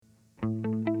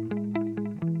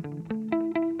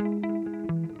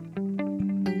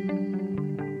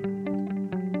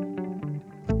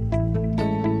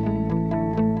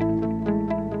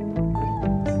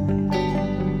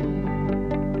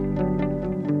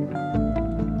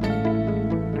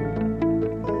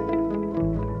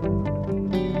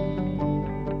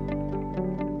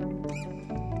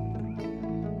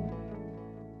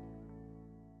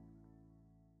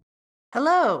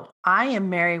I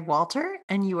am Mary Walter,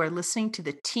 and you are listening to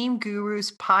the Team Gurus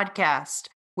podcast,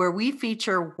 where we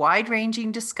feature wide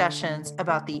ranging discussions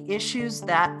about the issues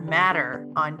that matter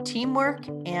on teamwork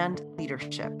and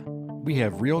leadership. We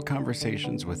have real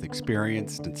conversations with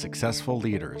experienced and successful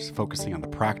leaders, focusing on the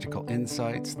practical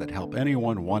insights that help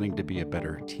anyone wanting to be a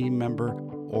better team member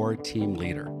or team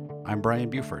leader. I'm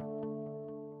Brian Buford.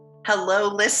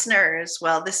 Hello, listeners.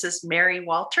 Well, this is Mary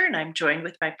Walter, and I'm joined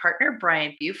with my partner,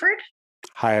 Brian Buford.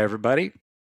 Hi, everybody.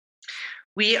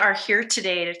 We are here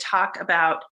today to talk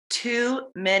about too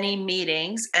many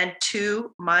meetings and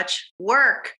too much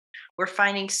work. We're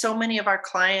finding so many of our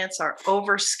clients are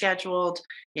overscheduled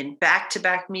in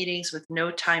back-to-back meetings with no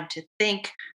time to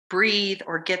think, breathe,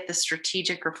 or get the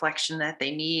strategic reflection that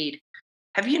they need.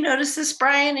 Have you noticed this,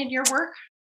 Brian, in your work?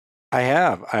 I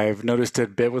have. I've noticed it a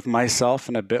bit with myself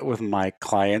and a bit with my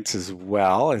clients as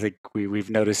well. I think we've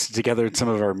noticed it together in some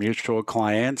of our mutual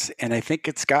clients. And I think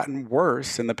it's gotten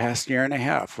worse in the past year and a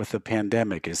half with the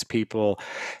pandemic as people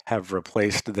have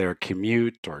replaced their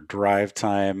commute or drive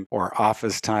time or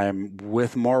office time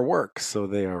with more work. So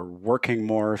they are working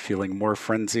more, feeling more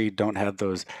frenzied, don't have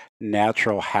those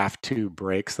natural have to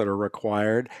breaks that are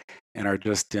required, and are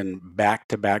just in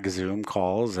back-to-back Zoom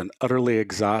calls and utterly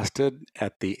exhausted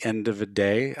at the end of a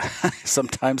day,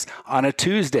 sometimes on a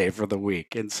Tuesday for the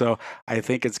week. And so I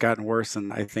think it's gotten worse,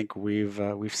 and I think we've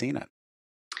seen it.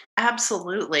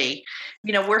 Absolutely.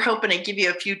 We're hoping to give you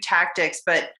a few tactics,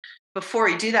 but before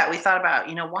we do that, we thought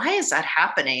about, why is that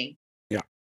happening? Yeah.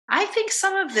 I think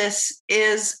some of this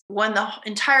is when the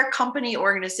entire company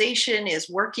organization is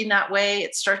working that way,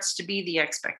 it starts to be the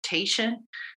expectation.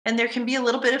 And there can be a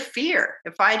little bit of fear.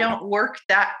 If I don't work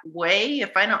that way,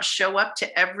 if I don't show up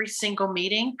to every single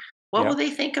meeting, what will Yep. they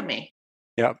think of me?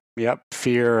 Yep.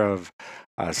 Fear of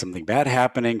something bad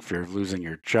happening, fear of losing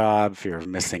your job, fear of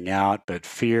missing out. But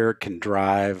fear can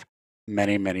drive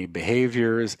many, many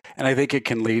behaviors. And I think it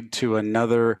can lead to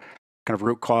another kind of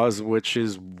root cause, which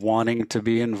is wanting to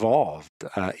be involved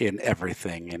in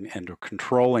everything and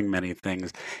controlling many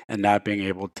things and not being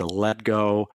able to let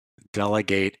go,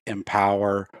 delegate,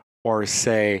 empower, or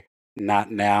say, not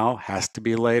now, has to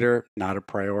be later, not a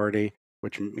priority,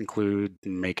 which include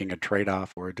making a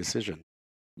trade-off or a decision.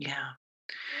 Yeah.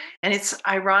 And it's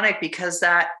ironic because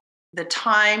that the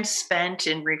time spent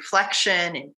in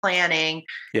reflection and planning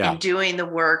Yeah, and doing the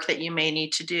work that you may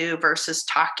need to do versus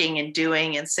talking and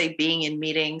doing and say being in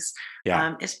meetings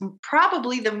yeah, is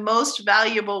probably the most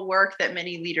valuable work that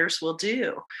many leaders will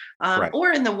do. right.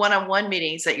 Or in the one-on-one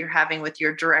meetings that you're having with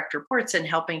your direct reports and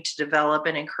helping to develop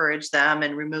and encourage them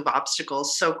and remove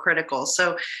obstacles, so critical.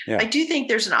 So I Yeah, do think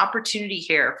there's an opportunity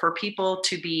here for people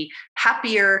to be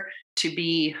happier, to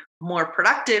be more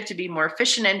productive, to be more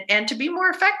efficient, and to be more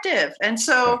effective. And yeah,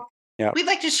 so yeah. we'd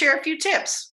like to share a few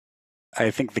tips.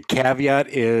 I think the caveat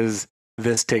is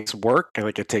this takes work. I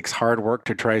think it takes hard work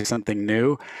to try something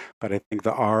new, but I think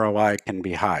the ROI can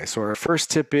be high. So our first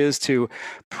tip is to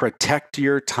protect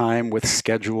your time with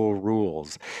schedule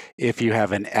rules. If you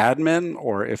have an admin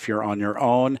or if you're on your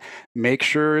own, make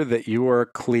sure that you are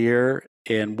clear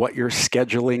in what your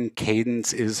scheduling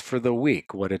cadence is for the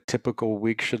week, what a typical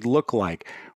week should look like,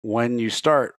 when you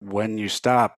start, when you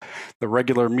stop, the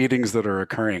regular meetings that are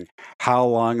occurring, how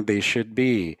long they should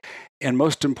be, and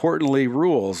most importantly,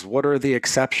 rules. What are the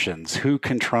exceptions? Who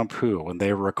can trump who when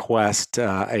they request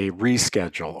a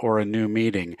reschedule or a new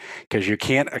meeting? Because you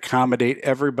can't accommodate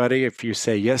everybody. If you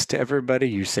say yes to everybody,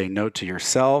 you say no to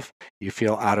yourself, you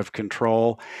feel out of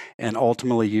control, and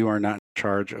ultimately you are not in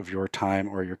charge of your time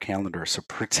or your calendar. So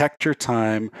protect your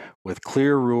time with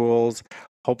clear rules.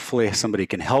 Hopefully, somebody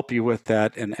can help you with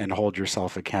that and hold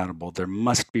yourself accountable. There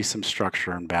must be some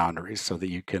structure and boundaries so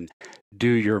that you can do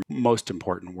your most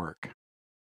important work.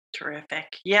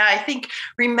 Terrific. Yeah, I think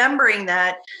remembering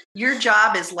that your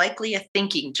job is likely a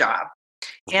thinking job.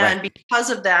 Right, And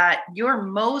because of that, your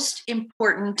most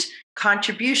important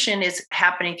contribution is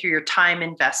happening through your time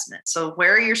investment. So,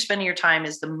 where you're spending your time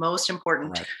is the most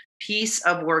important right. piece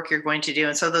of work you're going to do.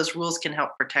 And so, those rules can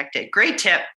help protect it. Great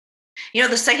tip.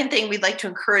 The second thing we'd like to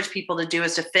encourage people to do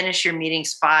is to finish your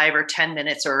meetings 5 or 10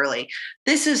 minutes early.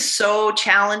 This is so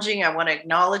challenging. I want to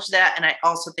acknowledge that. And I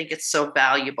also think it's so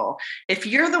valuable. If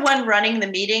you're the one running the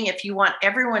meeting, if you want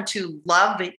everyone to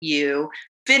love you,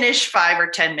 finish 5 or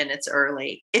 10 minutes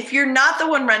early. If you're not the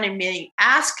one running the meeting,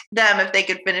 ask them if they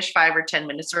could finish 5 or 10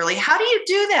 minutes early. How do you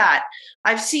do that?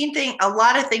 I've seen a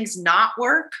lot of things not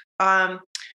work.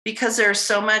 Because there's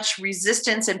so much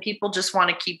resistance and people just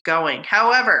want to keep going.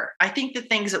 However, I think the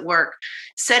things that work,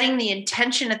 setting the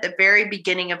intention at the very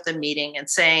beginning of the meeting and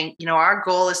saying, our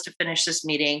goal is to finish this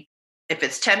meeting If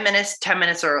it's 10 minutes, 10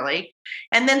 minutes early,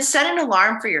 and then set an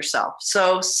alarm for yourself.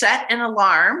 So set an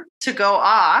alarm to go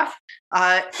off,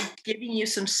 giving you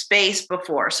some space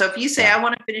before. So if you say, I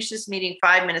want to finish this meeting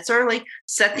 5 minutes early,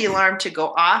 set the alarm to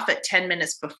go off at 10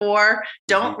 minutes before.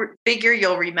 Don't figure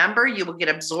you'll remember. You will get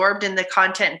absorbed in the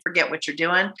content and forget what you're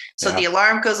doing. So the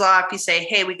alarm goes off. You say,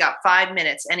 hey, we got 5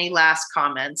 minutes. Any last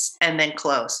comments? And then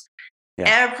close.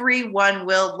 Everyone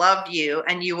will love you,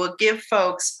 and you will give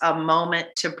folks a moment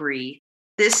to breathe.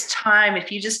 This time,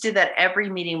 if you just did that every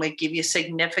meeting, would give you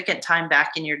significant time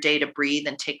back in your day to breathe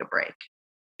and take a break.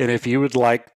 And if you would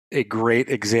like a great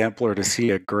example or to see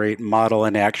a great model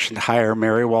in action, hire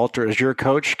Mary Walter as your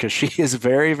coach, because she is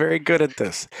very, very good at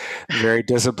this, very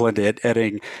disciplined at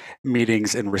editing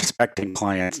meetings and respecting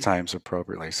clients' times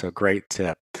appropriately. So great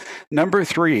tip. Number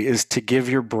 3 is to give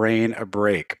your brain a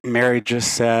break. Mary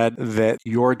just said that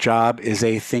your job is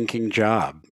a thinking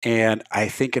job. And I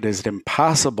think it is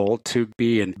impossible to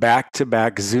be in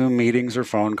back-to-back Zoom meetings or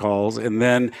phone calls, and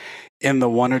then in the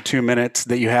 1 or 2 minutes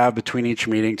that you have between each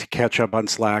meeting to catch up on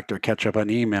Slack or catch up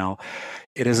on email,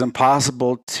 it is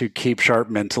impossible to keep sharp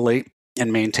mentally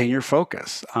and maintain your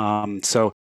focus.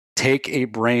 So take a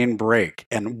brain break,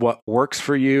 and what works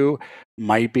for you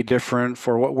might be different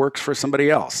for what works for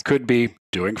somebody else. Could be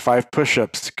doing 5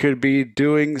 push-ups, could be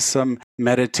doing some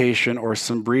meditation or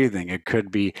some breathing. It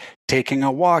could be taking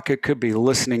a walk. It could be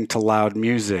listening to loud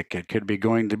music. It could be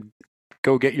going to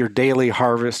go get your daily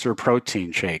harvest or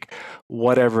protein shake,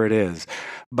 whatever it is.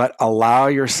 But allow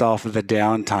yourself the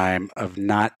downtime of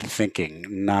not thinking,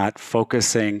 not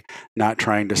focusing, not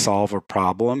trying to solve a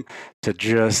problem, to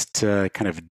just kind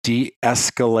of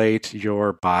de-escalate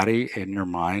your body and your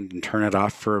mind and turn it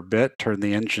off for a bit, turn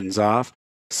the engines off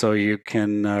so you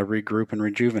can regroup and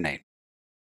rejuvenate.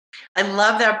 I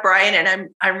love that, Brian. And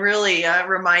I'm really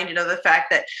reminded of the fact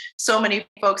that so many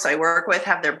folks I work with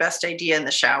have their best idea in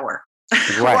the shower.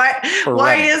 Right.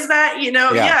 Why is that?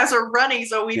 Yes, or running.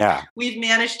 So we've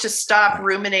managed to stop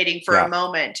ruminating for a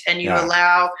moment, and you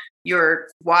allow your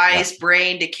wise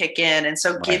brain to kick in. And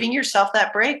so giving yourself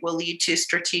that break will lead to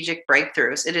strategic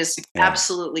breakthroughs. It is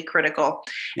absolutely critical.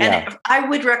 And I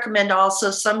would recommend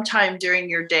also sometime during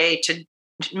your day to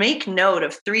make note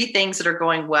of 3 things that are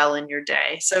going well in your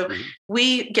day. So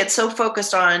we get so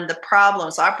focused on the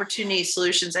problems, opportunities,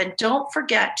 solutions, and don't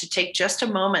forget to take just a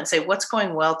moment and say, what's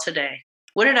going well today?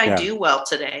 What did I do well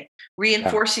today?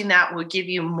 Reinforcing that will give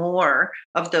you more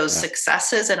of those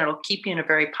successes, and it'll keep you in a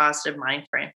very positive mind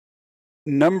frame.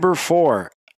 Number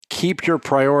 4, keep your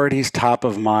priorities top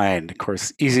of mind. Of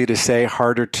course, easy to say,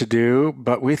 harder to do,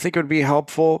 but we think it would be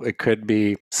helpful. It could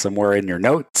be somewhere in your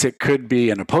notes. It could be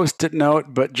in a Post-it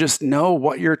note, but just know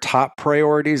what your top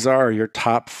priorities are, your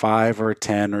top 5 or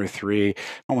 10 or 3.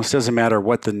 Almost doesn't matter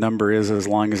what the number is as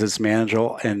long as it's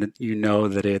manageable and you know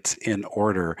that it's in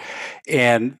order.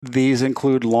 And these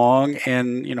include long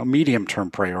and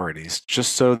medium-term priorities,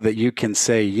 just so that you can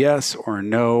say yes or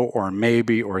no or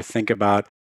maybe or think about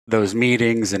those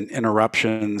meetings and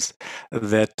interruptions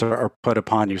that are put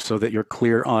upon you, so that you're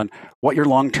clear on what your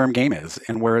long-term game is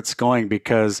and where it's going.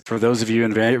 Because for those of you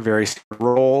in various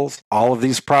roles, all of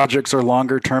these projects are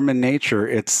longer-term in nature.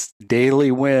 It's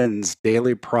daily wins,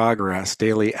 daily progress,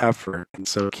 daily effort. And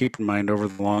so keep in mind over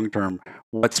the long term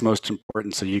what's most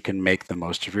important so you can make the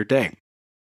most of your day.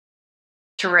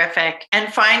 Terrific.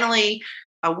 And finally,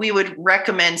 we would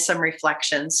recommend some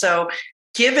reflection. So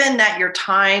given that your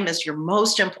time is your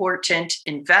most important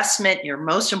investment, your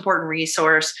most important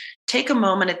resource, take a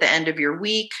moment at the end of your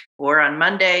week or on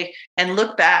Monday and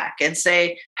look back and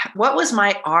say, what was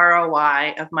my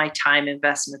ROI of my time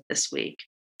investment this week?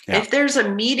 Yeah. If there's a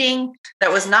meeting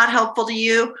that was not helpful to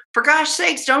you, for gosh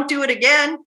sakes, don't do it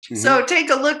again. So take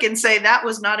a look and say, that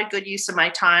was not a good use of my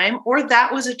time, or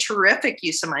that was a terrific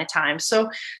use of my time. So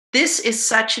this is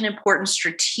such an important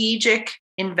strategic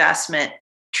investment.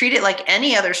 Treat it like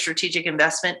any other strategic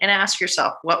investment and ask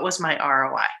yourself, what was my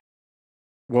ROI?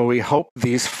 Well, we hope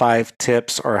these 5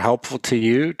 tips are helpful to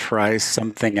you. Try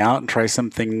something out and try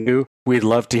something new. We'd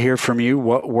love to hear from you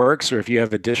what works or if you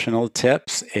have additional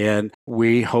tips. And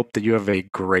we hope that you have a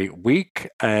great week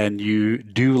and you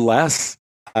do less,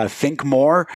 think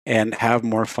more, and have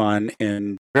more fun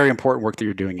in very important work that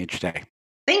you're doing each day.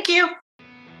 Thank you.